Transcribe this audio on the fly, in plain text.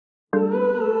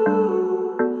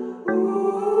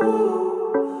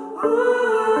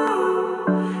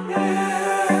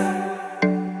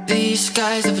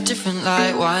different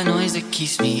light, white noise that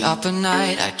keeps me up at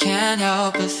night. I can't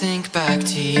help but think back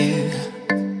to you.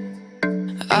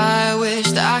 I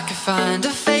wish that I could find a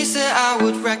face that I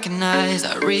would recognize.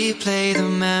 I replay the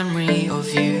memory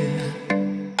of you.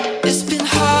 It's been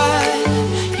hard,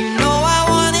 you know I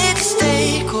wanted to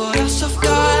stay, caught us off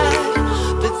guard,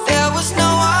 but there was no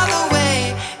other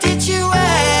way. Did you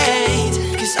wait?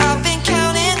 'Cause I've been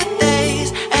counting the days,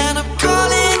 and I'm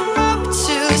calling up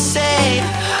to say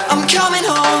I'm coming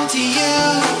home to you.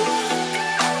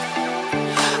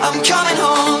 I'm coming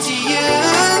home to you.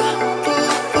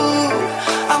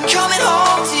 I'm coming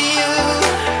home to you.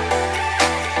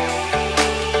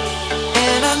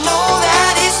 And I know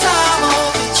that it's time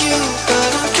overdue, but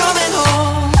I'm coming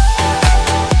home.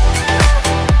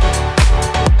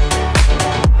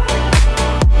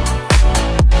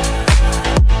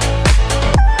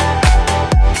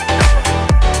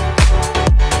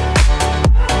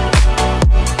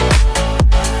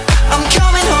 I'm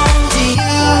coming home to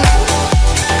you.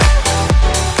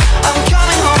 I'm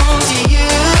coming home to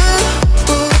you.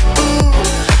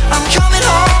 I'm coming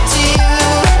home to you.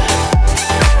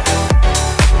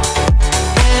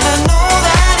 And I know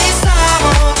that it's time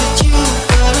overdue,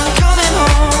 but I'm coming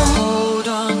home. Hold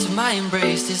on to my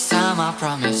embrace this time, I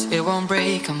promise it won't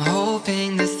break. I'm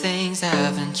hoping that things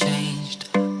haven't changed.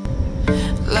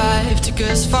 Life took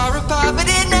us far apart, but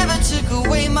it never took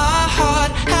away my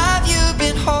heart. Have you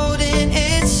been holding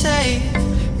it safe?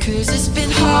 'Cause it's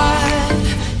been hard,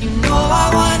 you know I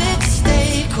wanted to stay,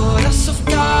 caught us off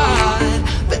guard,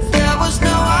 but there was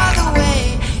no other way.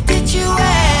 Did you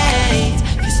wait?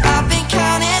 'Cause I've been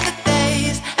counting the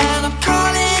days, and I'm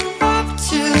calling up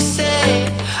to say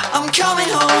I'm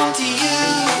coming home to you.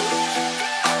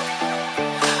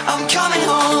 I'm coming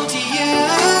home to you.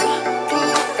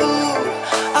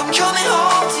 I'm coming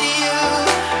home to you.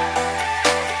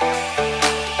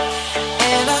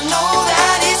 And I know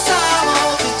that it's time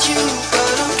overdue,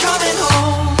 but I'm coming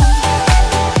home.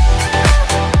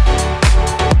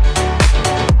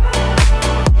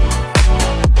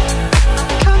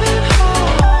 Coming home.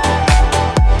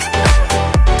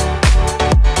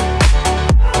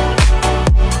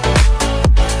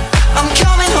 I'm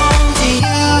coming home to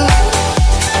you.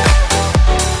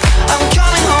 I'm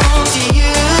coming home to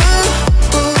you.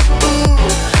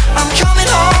 I'm coming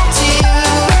home to you.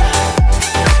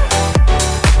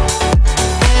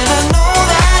 And I know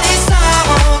that it's time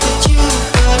overdue,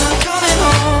 but I'm coming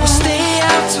home. We'll stay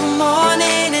out till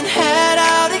morning and head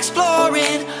out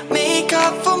exploring, make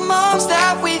up for moms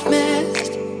that we've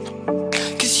missed.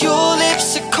 'Cause your lips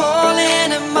are calling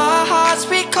and my heart's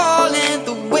recalling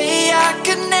the way I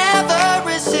could never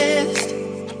resist.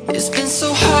 It's been so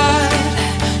hard,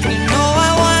 you know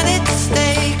I wanted to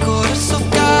stay, caught us off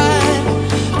guard,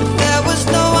 but there was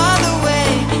no other way.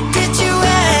 Did you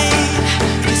wait?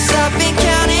 'Cause I've been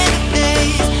counting the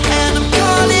days, and I'm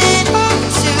calling up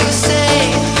to say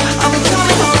I'm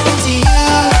coming home to you.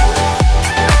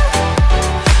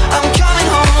 I'm coming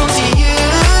home to you.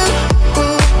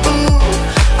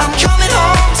 I'm coming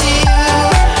home to you.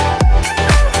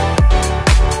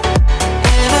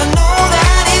 And I know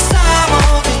that it's time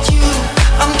overdue.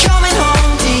 I'm coming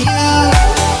home to you.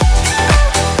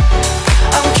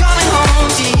 I'm coming home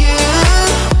to you.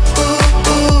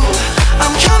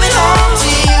 I'm coming home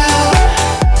to you.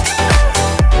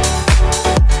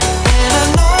 And I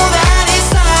know that it's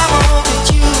time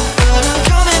overdue, but I'm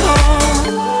coming home.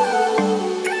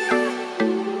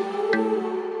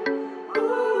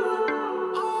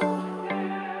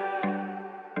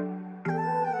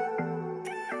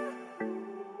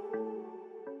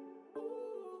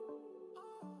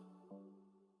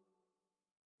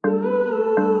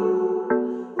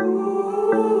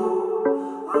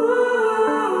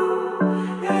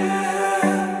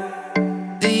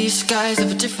 These skies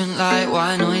have a different light,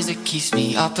 white noise that keeps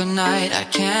me up at night. I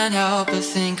can't help but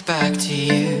think back to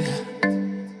you.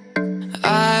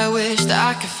 I wish that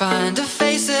I could find a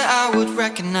face that I would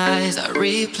recognize. I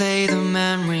replay the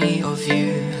memory of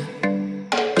you.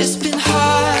 It's been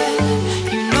hard,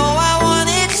 you know I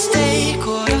wanted to stay,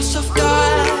 caught us off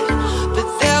guard, but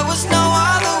there was no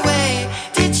other way.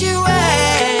 Did you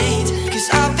wait? 'Cause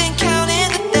I've been counting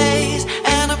the days,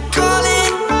 and I'm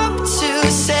calling up to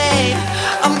say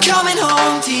I'm coming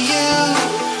home to you.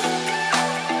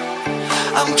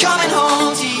 I'm coming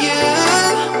home to you.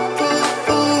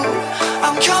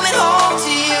 I'm coming home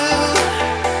to you.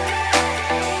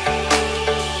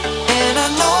 And I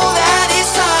know that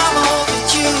it's time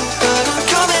overdue, but I'm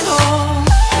coming home.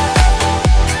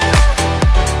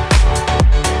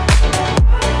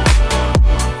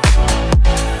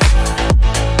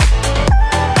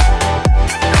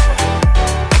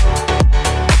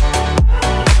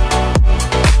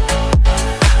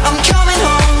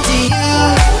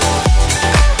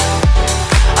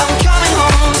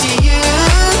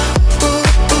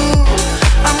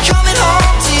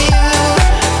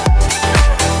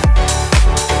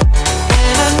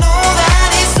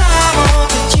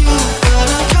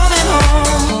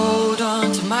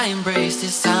 embrace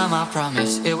this time, I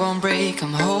promise it won't break.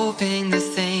 I'm hoping that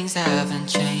things haven't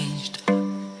changed.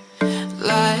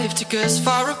 Life took us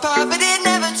far apart, but it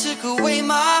never took away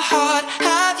my heart.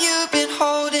 Have you been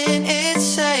holding it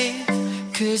safe?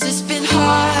 'Cause it's been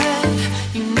hard.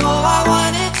 You know I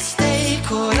wanted to stay,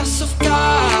 caught us off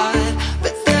guard,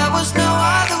 but there was no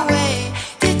other way.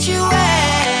 Did you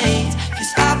wait?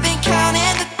 'Cause I've been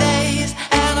counting the days,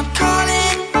 and I'm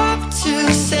calling up to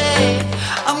say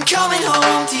I'm coming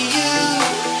home to you.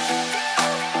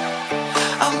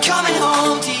 I'm coming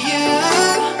home to you.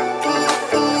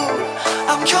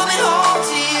 I'm coming home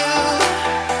to you.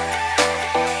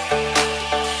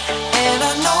 And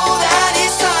I know that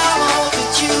it's time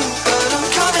overdue, but I'm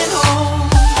coming home.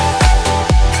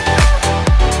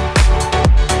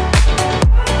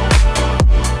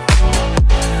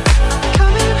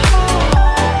 Coming home.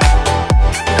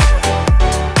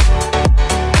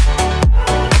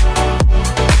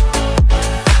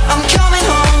 I'm coming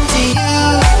home to you.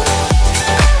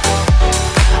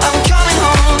 I'm coming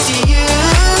home to you.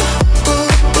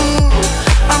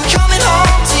 I'm coming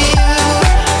home to you.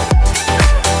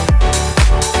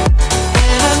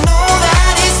 And I know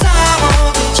that it's time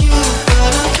overdue,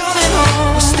 but I'm coming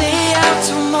home. We'll stay out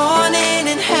till morning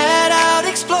and head out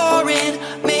exploring,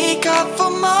 make up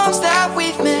for moms that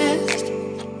we've missed.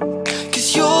 'Cause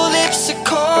your lips are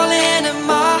calling and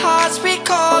my heart's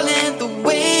recalling the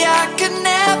way I could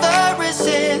never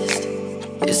resist.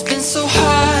 It's been so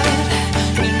hard.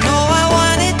 You know I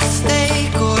wanted to stay,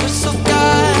 caught us off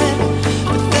guard,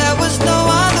 but there was no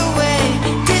other way.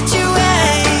 Did you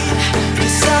wait?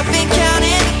 'Cause I've been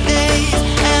counting the days,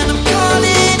 and I'm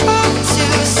calling up to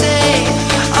say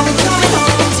I'm coming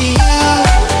home to you.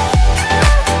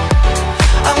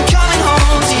 I'm coming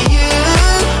home to you.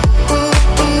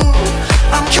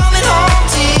 I'm coming home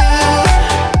to you.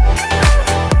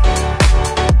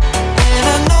 And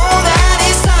I know that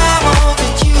it's time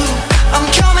overdue. I'm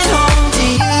coming home to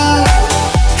you.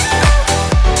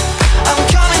 I'm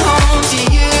coming home to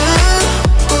you.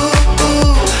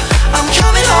 I'm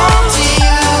coming home to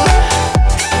you.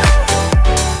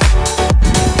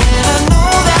 And I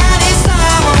know that it's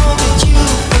time overdue,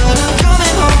 but I'm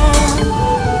coming home.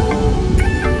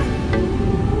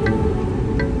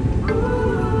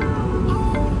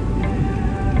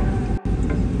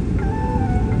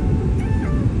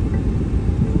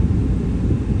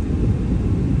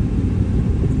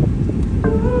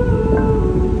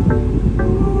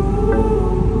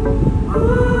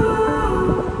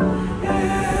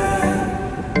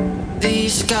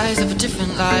 These skies have a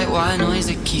different light, white noise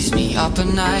that keeps me up at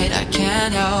night. I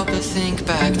can't help but think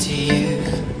back to you.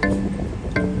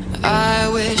 I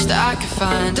wish that I could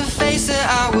find a face that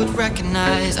I would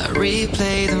recognize. I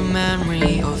replay the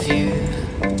memory of you.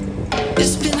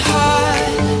 It's been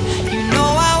hard. You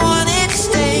know I wanted to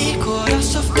stay, caught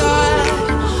us off guard,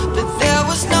 but there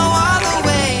was no other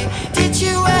way. Did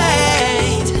you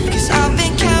wait? 'Cause I've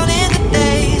been counting the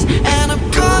days, and I'm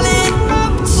calling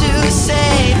up to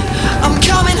say I'm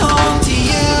coming home to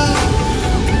you.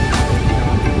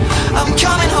 I'm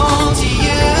coming home to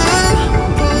you.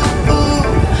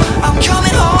 I'm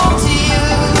coming home to you.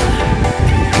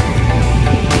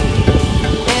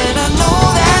 And I know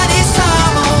that it's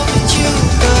time overdue,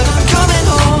 but I'm coming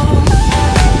home.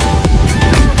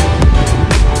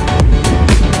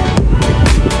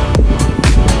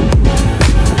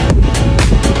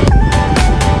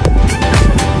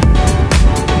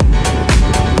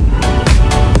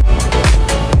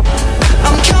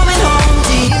 I'm coming home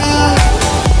to you.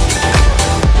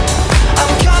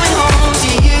 I'm coming home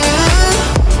to you.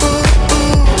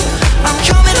 I'm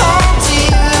coming home to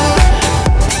you.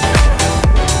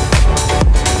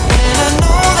 And I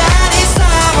know that it's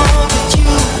time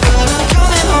overdue, but I'm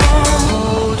coming home.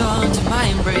 Hold on to my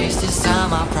embrace this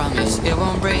time, I promise it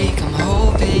won't break. I'm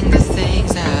hoping that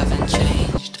things haven't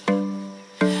changed.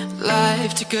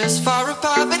 Life took us far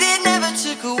apart, but it never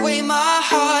took away my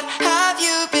heart. Have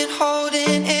you been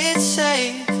holding it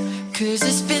safe? 'Cause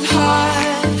it's been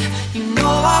hard. You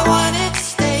know I wanted to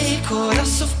stay, caught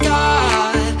us off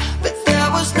guard, but there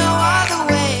was no other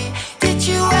way. Did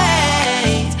you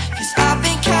wait? 'Cause I've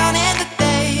been counting the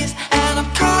days, and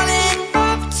I'm calling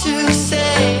up to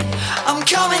say I'm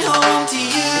coming home to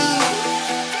you.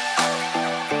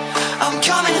 I'm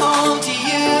coming home to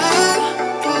you.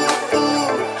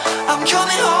 I'm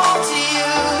coming home to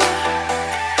you.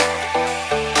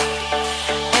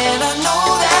 And I know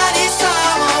that it's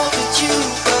time overdue,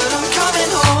 but I'm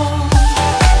coming home.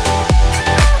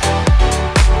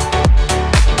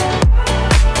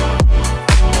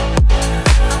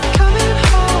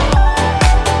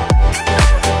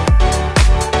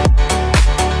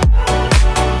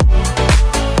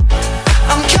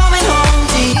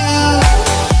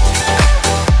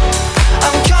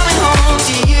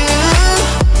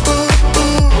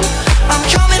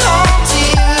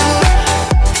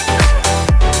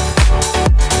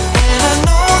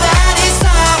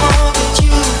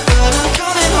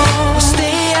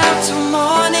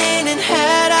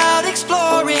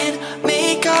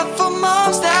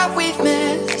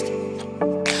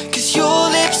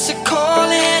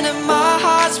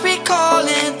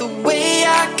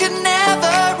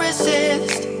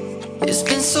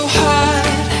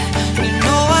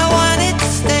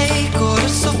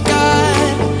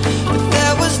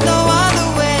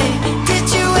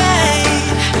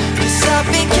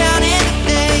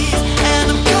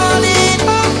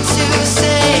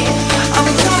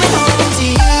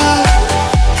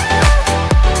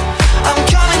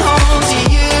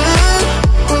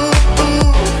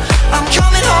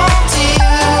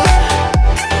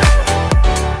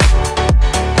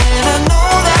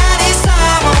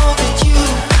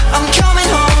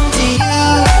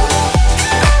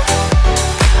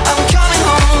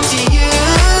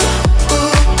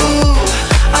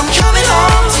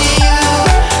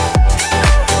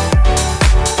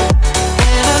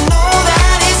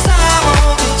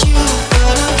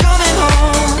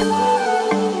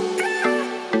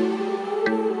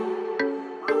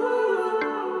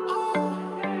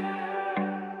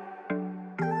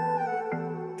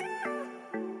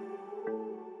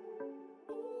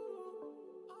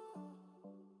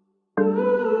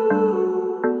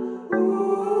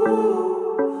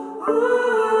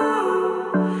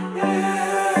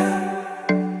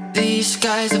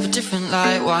 skies of a different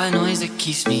light, white noise that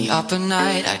keeps me up at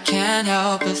night. I can't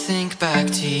help but think back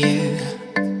to you.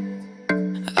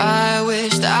 I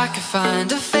wish that I could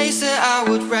find a face that I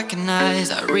would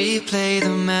recognize. I replay the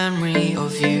memory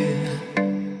of you.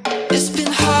 It's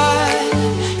been hard,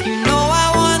 you know I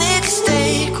wanted to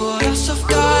stay, caught us off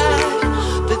guard,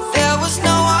 but there was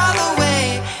no other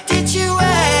way. Did you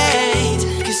wait?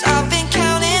 'Cause I've been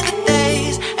counting the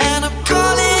days, and I'm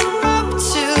calling up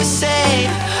to say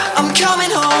I'm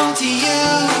coming home to you.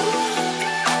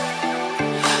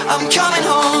 I'm coming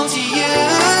home to you.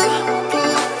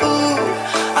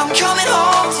 I'm coming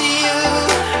home to you.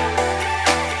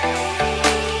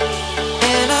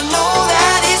 And I know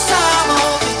that it's time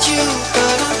overdue,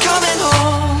 but I'm coming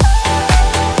home.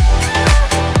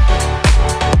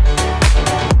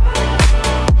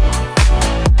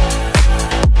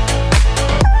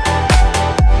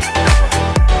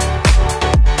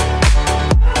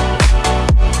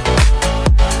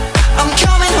 I'm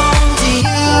coming home to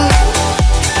you.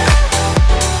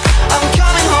 I'm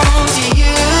coming home to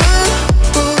you.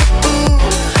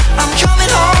 I'm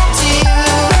coming home to you.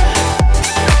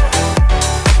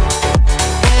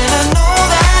 And I know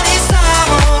that it's time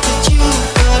overdue,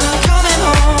 but I'm coming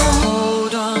home.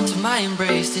 Hold on to my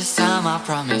embrace, this time I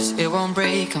promise it won't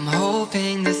break. I'm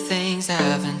hoping that things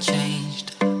haven't changed.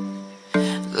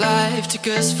 Life took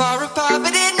us far apart,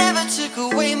 but it never took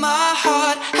away my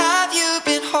heart. Have you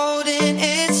been holding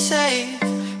it safe?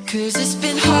 'Cause it's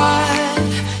been hard,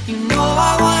 you know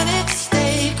I wanted to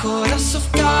stay, caught us off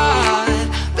guard,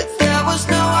 but there was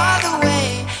no other way.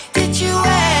 Did you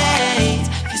wait?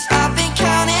 'Cause I've been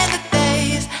counting the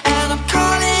days, and I'm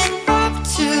calling up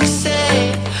to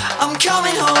say I'm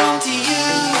coming home to you.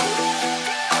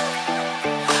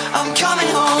 I'm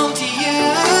coming home to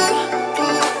you.